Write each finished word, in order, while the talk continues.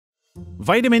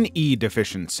Vitamin E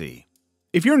deficiency.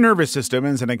 If your nervous system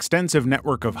is an extensive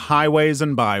network of highways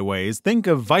and byways, think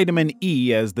of vitamin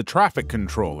E as the traffic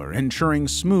controller, ensuring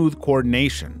smooth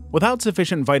coordination. Without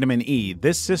sufficient vitamin E,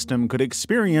 this system could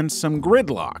experience some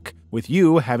gridlock, with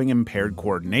you having impaired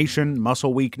coordination,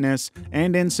 muscle weakness,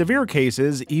 and in severe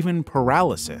cases, even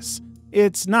paralysis.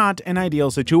 It's not an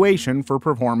ideal situation for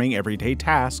performing everyday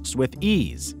tasks with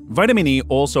ease. Vitamin E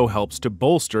also helps to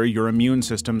bolster your immune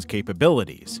system's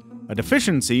capabilities. A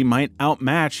deficiency might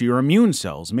outmatch your immune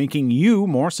cells, making you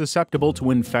more susceptible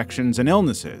to infections and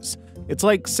illnesses. It's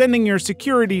like sending your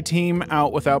security team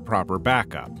out without proper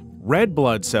backup. Red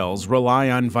blood cells rely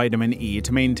on vitamin E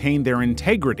to maintain their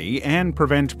integrity and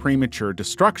prevent premature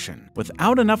destruction.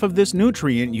 Without enough of this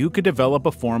nutrient, you could develop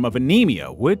a form of anemia,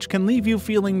 which can leave you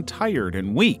feeling tired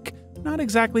and weak. Not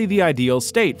exactly the ideal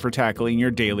state for tackling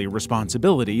your daily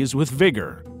responsibilities with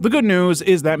vigor. The good news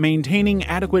is that maintaining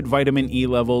adequate vitamin E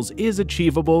levels is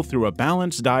achievable through a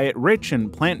balanced diet rich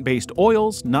in plant-based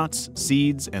oils, nuts,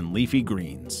 seeds, and leafy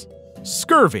greens.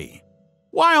 Scurvy.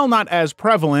 While not as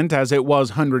prevalent as it was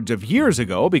hundreds of years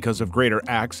ago because of greater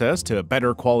access to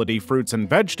better quality fruits and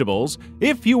vegetables,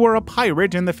 if you were a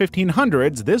pirate in the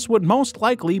 1500s, this would most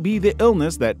likely be the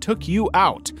illness that took you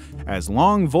out, as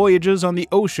long voyages on the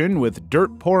ocean with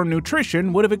dirt-poor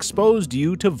nutrition would have exposed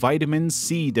you to vitamin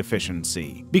C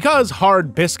deficiency. Because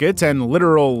hard biscuits and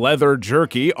literal leather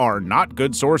jerky are not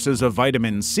good sources of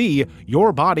vitamin C,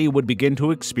 your body would begin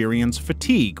to experience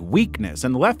fatigue, weakness,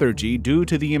 and lethargy due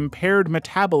to the impaired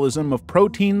metabolism of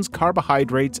proteins,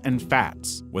 carbohydrates, and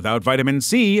fats. Without vitamin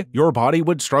C, your body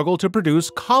would struggle to produce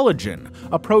collagen,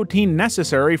 a protein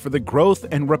necessary for the growth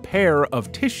and repair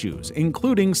of tissues,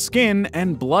 including skin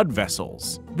and blood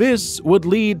vessels. This would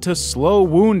lead to slow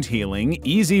wound healing,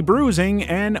 easy bruising,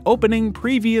 and opening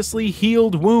previously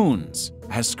healed wounds.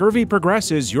 As scurvy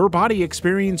progresses, your body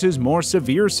experiences more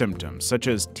severe symptoms, such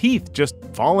as teeth just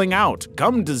falling out,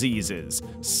 gum diseases,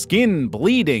 skin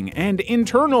bleeding, and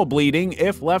internal bleeding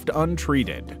if left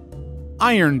untreated.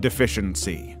 Iron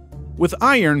deficiency. With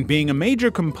iron being a major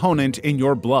component in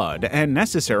your blood and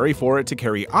necessary for it to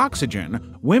carry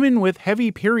oxygen, women with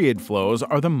heavy period flows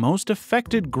are the most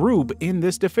affected group in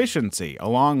this deficiency,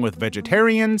 along with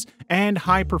vegetarians and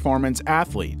high-performance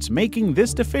athletes, making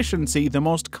this deficiency the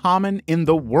most common in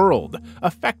the world,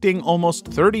 affecting almost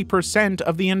 30%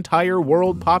 of the entire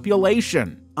world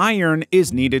population. Iron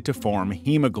is needed to form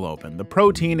hemoglobin, the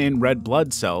protein in red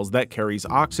blood cells that carries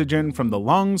oxygen from the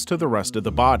lungs to the rest of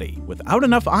the body. Without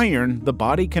enough iron, the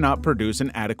body cannot produce an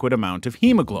adequate amount of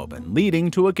hemoglobin, leading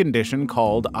to a condition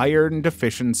called iron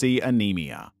deficiency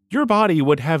anemia. Your body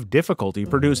would have difficulty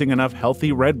producing enough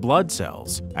healthy red blood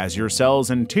cells. As your cells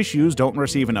and tissues don't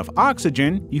receive enough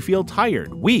oxygen, you feel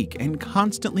tired, weak, and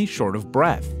constantly short of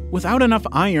breath. Without enough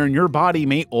iron, your body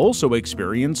may also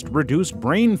experience reduced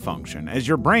brain function, as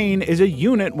your brain is a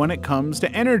unit when it comes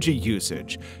to energy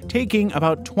usage, taking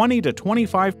about 20 to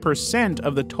 25%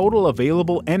 of the total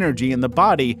available energy in the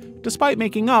body, despite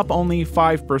making up only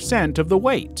 5% of the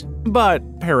weight.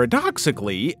 But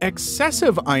paradoxically,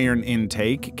 excessive iron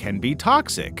intake can be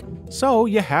toxic, so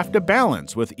you have to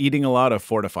balance with eating a lot of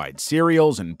fortified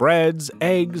cereals and breads,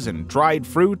 eggs, and dried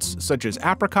fruits such as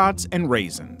apricots and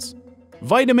raisins.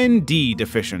 Vitamin D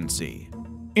deficiency.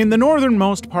 In the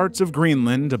northernmost parts of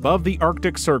Greenland, above the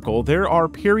Arctic Circle, there are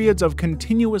periods of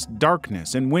continuous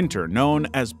darkness in winter known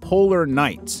as polar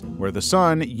nights, where the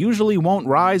sun usually won't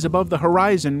rise above the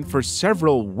horizon for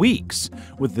several weeks.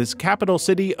 With this capital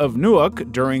city of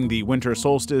Nuuk during the winter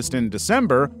solstice in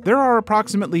December, there are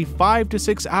approximately 5 to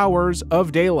 6 hours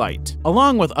of daylight.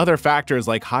 Along with other factors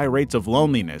like high rates of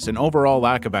loneliness and overall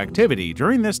lack of activity,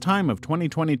 during this time of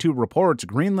 2022 reports,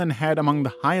 Greenland had among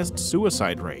the highest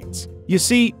suicide rates. You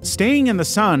see, staying in the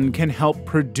sun can help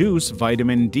produce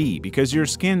vitamin D because your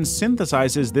skin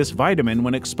synthesizes this vitamin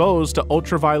when exposed to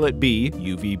ultraviolet B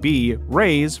 (UVB)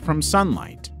 rays from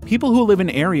sunlight. People who live in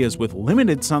areas with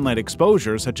limited sunlight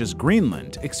exposure, such as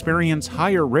Greenland, experience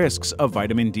higher risks of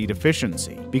vitamin D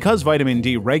deficiency. Because vitamin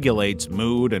D regulates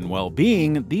mood and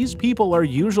well-being, these people are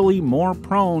usually more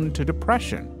prone to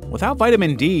depression. Without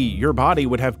vitamin D, your body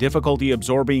would have difficulty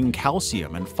absorbing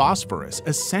calcium and phosphorus,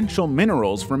 essential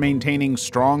minerals for maintaining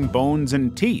strong bones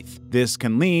and teeth. This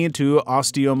can lead to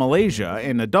osteomalacia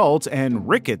in adults and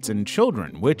rickets in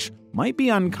children, which might be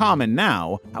uncommon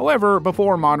now. However,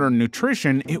 before modern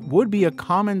nutrition, it would be a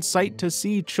common sight to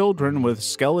see children with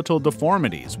skeletal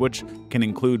deformities, which can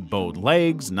include bowed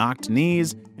legs, knocked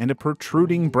knees, and a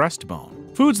protruding breastbone.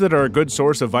 Foods that are a good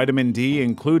source of vitamin D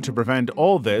include to prevent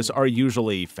all this are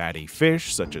usually fatty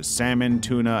fish such as salmon,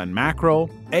 tuna, and mackerel,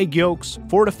 egg yolks,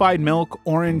 fortified milk,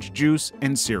 orange juice,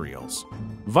 and cereals.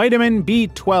 Vitamin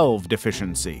B12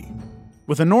 deficiency.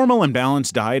 With a normal and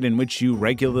balanced diet in which you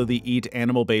regularly eat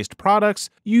animal-based products,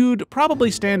 you'd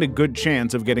probably stand a good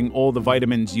chance of getting all the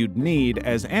vitamins you'd need,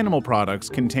 as animal products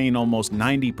contain almost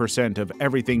 90% of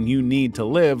everything you need to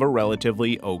live a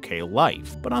relatively okay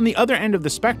life. But on the other end of the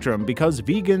spectrum, because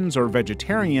vegans or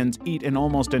vegetarians eat an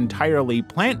almost entirely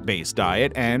plant-based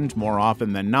diet and, more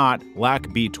often than not, lack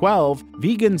B12,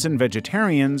 vegans and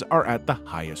vegetarians are at the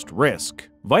highest risk.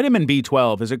 Vitamin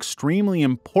B12 is extremely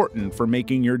important for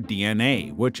making your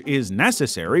DNA, which is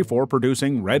necessary for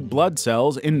producing red blood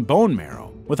cells in bone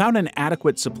marrow. Without an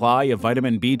adequate supply of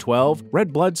vitamin B12,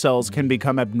 red blood cells can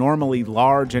become abnormally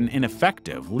large and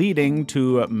ineffective, leading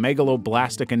to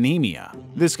megaloblastic anemia.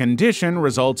 This condition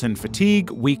results in fatigue,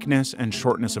 weakness, and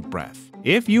shortness of breath.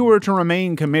 If you were to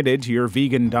remain committed to your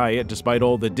vegan diet despite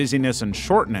all the dizziness and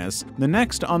shortness, the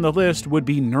next on the list would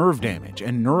be nerve damage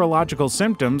and neurological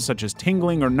symptoms such as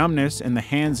tingling or numbness in the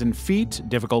hands and feet,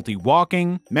 difficulty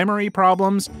walking, memory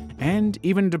problems, and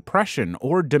even depression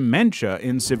or dementia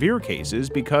in severe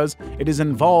cases because it is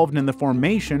involved in the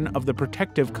formation of the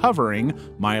protective covering,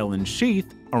 myelin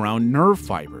sheath, around nerve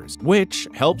fibers, which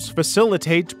helps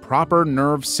facilitate proper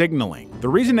nerve signaling. The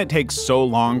reason it takes so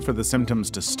long for the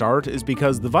symptoms to start is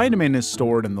because the vitamin is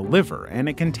stored in the liver, and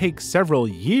it can take several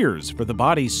years for the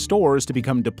body's stores to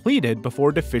become depleted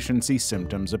before deficiency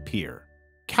symptoms appear.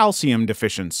 Calcium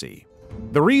deficiency.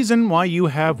 The reason why you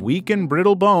have weak and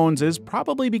brittle bones is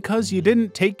probably because you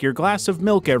didn't take your glass of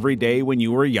milk every day when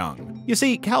you were young. You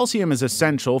see, calcium is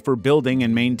essential for building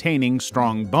and maintaining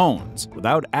strong bones.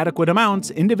 Without adequate amounts,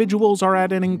 individuals are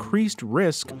at an increased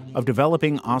risk of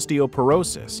developing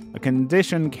osteoporosis, a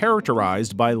condition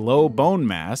characterized by low bone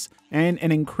mass and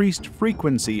an increased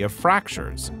frequency of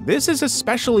fractures. This is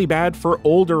especially bad for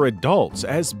older adults,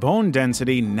 as bone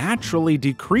density naturally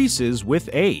decreases with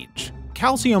age.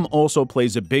 Calcium also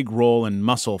plays a big role in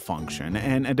muscle function,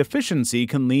 and a deficiency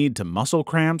can lead to muscle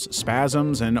cramps,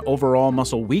 spasms, and overall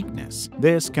muscle weakness.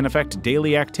 This can affect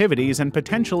daily activities and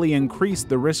potentially increase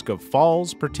the risk of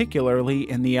falls,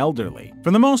 particularly in the elderly. For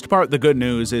the most part, the good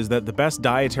news is that the best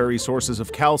dietary sources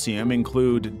of calcium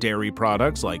include dairy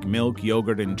products like milk,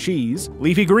 yogurt, and cheese,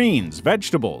 leafy greens,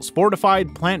 vegetables,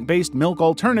 fortified plant-based milk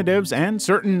alternatives, and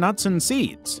certain nuts and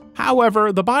seeds.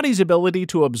 However, the body's ability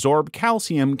to absorb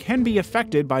calcium can be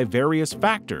affected by various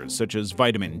factors, such as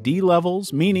vitamin D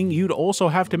levels, meaning you'd also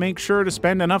have to make sure to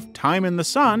spend enough time in the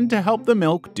sun to help the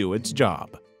milk do its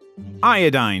job.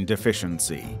 Iodine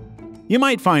deficiency. You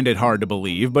might find it hard to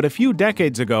believe, but a few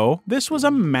decades ago, this was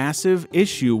a massive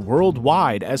issue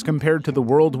worldwide as compared to the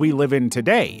world we live in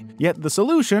today. Yet the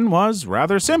solution was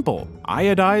rather simple: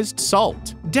 iodized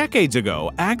salt. Decades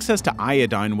ago, access to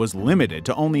iodine was limited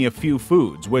to only a few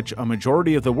foods, which a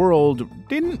majority of the world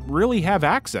didn't really have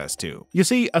access to. You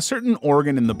see, a certain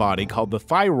organ in the body called the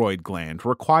thyroid gland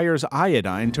requires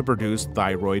iodine to produce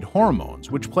thyroid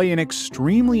hormones, which play an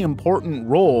extremely important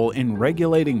role in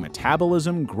regulating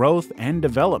metabolism, growth, and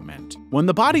development. When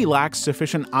the body lacks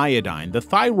sufficient iodine, the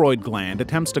thyroid gland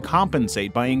attempts to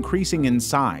compensate by increasing in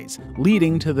size,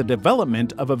 leading to the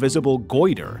development of a visible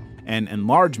goiter, an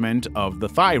enlargement of the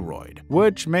thyroid,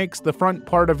 which makes the front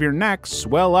part of your neck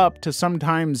swell up to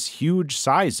sometimes huge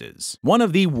sizes. One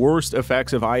of the worst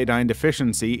effects of iodine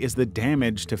deficiency is the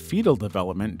damage to fetal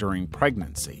development during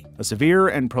pregnancy. A severe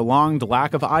and prolonged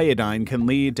lack of iodine can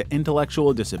lead to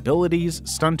intellectual disabilities,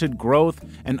 stunted growth,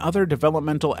 and other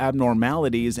developmental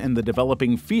abnormalities in the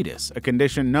developing fetus, a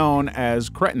condition known as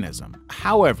cretinism.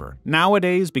 However,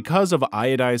 nowadays, because of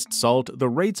iodized salt, the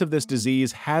rates of this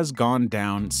disease has gone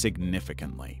down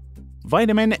significantly.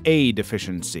 Vitamin A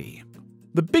deficiency.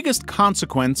 The biggest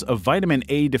consequence of vitamin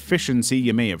A deficiency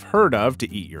you may have heard of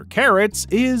to eat your carrots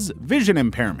is vision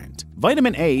impairment.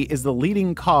 Vitamin A is the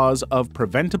leading cause of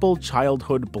preventable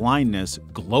childhood blindness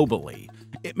globally.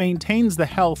 It maintains the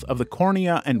health of the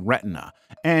cornea and retina,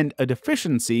 and a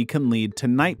deficiency can lead to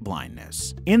night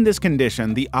blindness. In this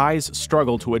condition, the eyes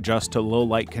struggle to adjust to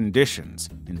low-light conditions.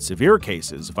 In severe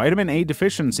cases, vitamin A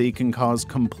deficiency can cause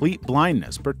complete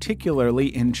blindness,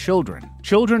 particularly in children.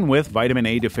 Children with vitamin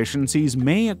A deficiencies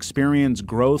may experience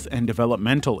growth and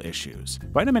developmental issues.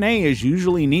 Vitamin A is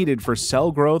usually needed for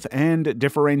cell growth and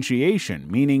differentiation,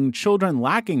 meaning children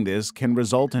lacking this can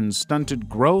result in stunted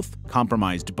growth,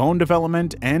 compromised bone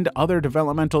development, and other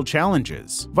developmental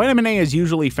challenges. Vitamin A is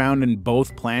usually found in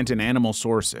both plant and animal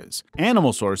sources.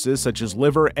 Animal sources such as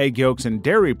liver, egg yolks, and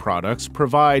dairy products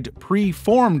provide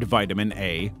preformed vitamin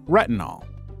A, retinol.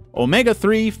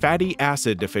 Omega-3 fatty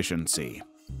acid deficiency.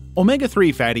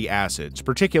 Omega-3 fatty acids,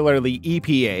 particularly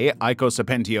EPA,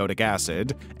 eicosapentaenoic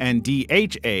acid, and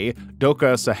DHA,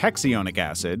 docosahexaenoic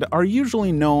acid, are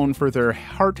usually known for their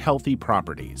heart-healthy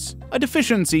properties. A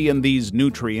deficiency in these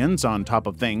nutrients, on top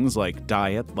of things like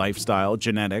diet, lifestyle,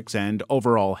 genetics, and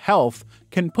overall health,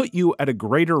 can put you at a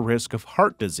greater risk of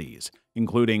heart disease,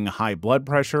 including high blood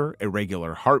pressure,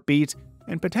 irregular heartbeat,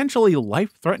 and potentially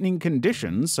life-threatening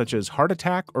conditions such as heart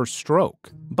attack or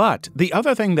stroke. But the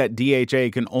other thing that DHA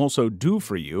can also do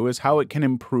for you is how it can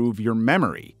improve your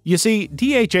memory. You see,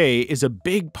 DHA is a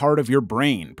big part of your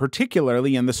brain,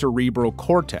 particularly in the cerebral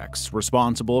cortex,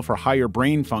 responsible for higher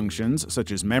brain functions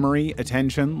such as memory,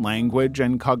 attention, language,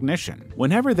 and cognition.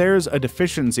 Whenever there's a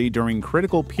deficiency during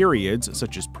critical periods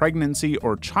such as pregnancy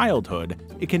or childhood,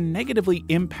 it can negatively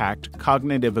impact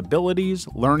cognitive abilities,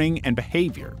 learning, and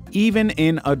behavior. Even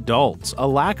in adults, a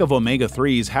lack of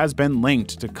omega-3s has been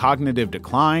linked to cognitive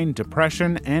decline,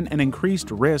 depression, and an increased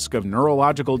risk of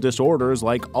neurological disorders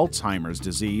like Alzheimer's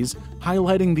disease,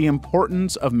 highlighting the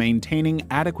importance of maintaining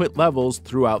adequate levels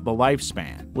throughout the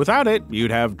lifespan. Without it,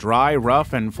 you'd have dry,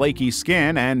 rough, and flaky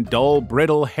skin and dull,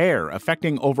 brittle hair,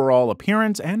 affecting overall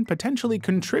appearance and potentially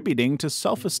contributing to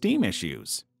self-esteem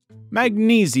issues.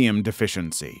 Magnesium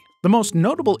deficiency. The most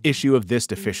notable issue of this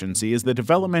deficiency is the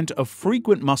development of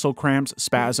frequent muscle cramps,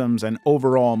 spasms, and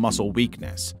overall muscle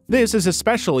weakness. This is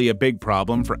especially a big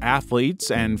problem for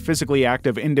athletes and physically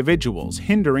active individuals,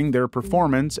 hindering their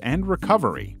performance and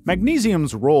recovery.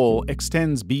 Magnesium's role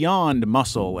extends beyond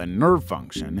muscle and nerve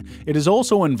function. It is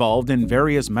also involved in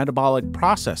various metabolic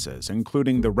processes,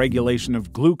 including the regulation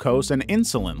of glucose and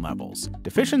insulin levels.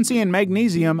 Deficiency in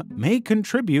magnesium may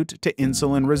contribute to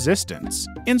insulin resistance.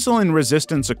 Insulin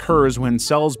resistance occurs when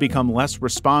cells become less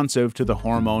responsive to the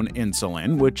hormone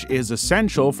insulin, which is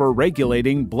essential for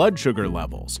regulating blood sugar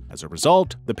levels. As a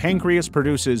result, the pancreas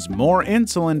produces more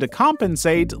insulin to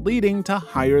compensate, leading to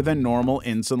higher than normal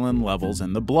insulin levels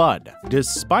in the blood.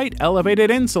 Despite elevated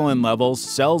insulin levels,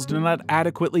 cells do not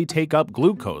adequately take up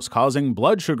glucose, causing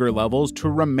blood sugar levels to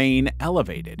remain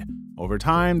elevated. Over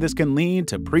time, this can lead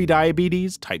to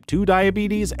prediabetes, type 2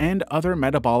 diabetes, and other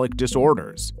metabolic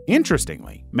disorders.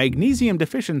 Interestingly, magnesium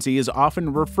deficiency is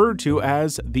often referred to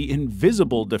as the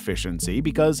invisible deficiency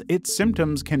because its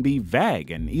symptoms can be vague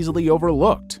and easily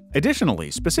overlooked. Additionally,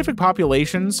 specific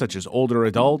populations such as older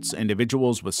adults,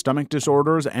 individuals with stomach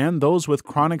disorders, and those with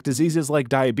chronic diseases like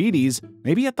diabetes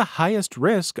may be at the highest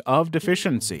risk of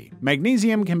deficiency.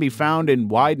 Magnesium can be found in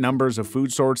wide numbers of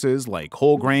food sources like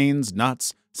whole grains,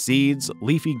 nuts, seeds,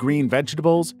 leafy green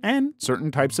vegetables, and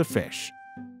certain types of fish.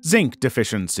 Zinc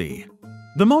deficiency.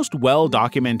 The most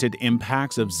well-documented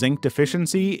impacts of zinc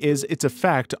deficiency is its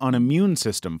effect on immune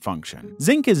system function.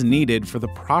 Zinc is needed for the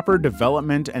proper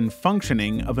development and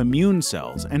functioning of immune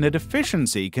cells, and a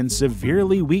deficiency can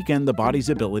severely weaken the body's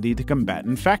ability to combat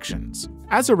infections.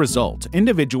 As a result,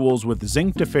 individuals with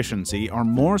zinc deficiency are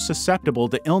more susceptible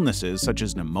to illnesses such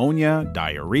as pneumonia,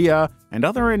 diarrhea, and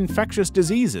other infectious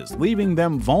diseases, leaving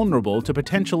them vulnerable to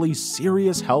potentially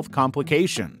serious health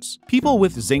complications. People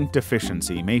with zinc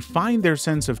deficiency may find their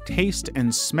sense of taste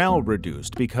and smell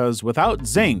reduced because without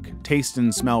zinc, taste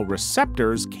and smell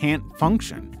receptors can't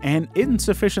function, and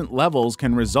insufficient levels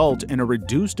can result in a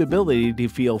reduced ability to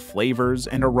feel flavors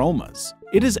and aromas.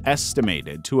 It is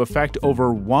estimated to affect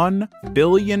over 1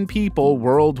 billion people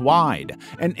worldwide,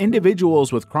 and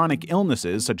individuals with chronic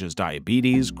illnesses such as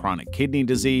diabetes, chronic kidney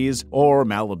disease, or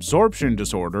malabsorption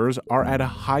disorders are at a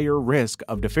higher risk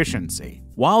of deficiency.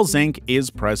 While zinc is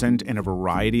present in a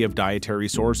variety of dietary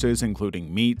sources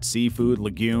including meat, seafood,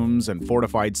 legumes, and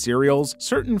fortified cereals,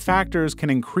 certain factors can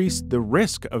increase the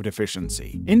risk of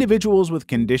deficiency. Individuals with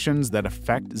conditions that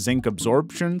affect zinc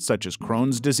absorption, such as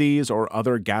Crohn's disease or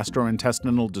other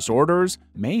gastrointestinal disorders,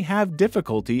 may have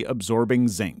difficulty absorbing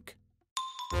zinc.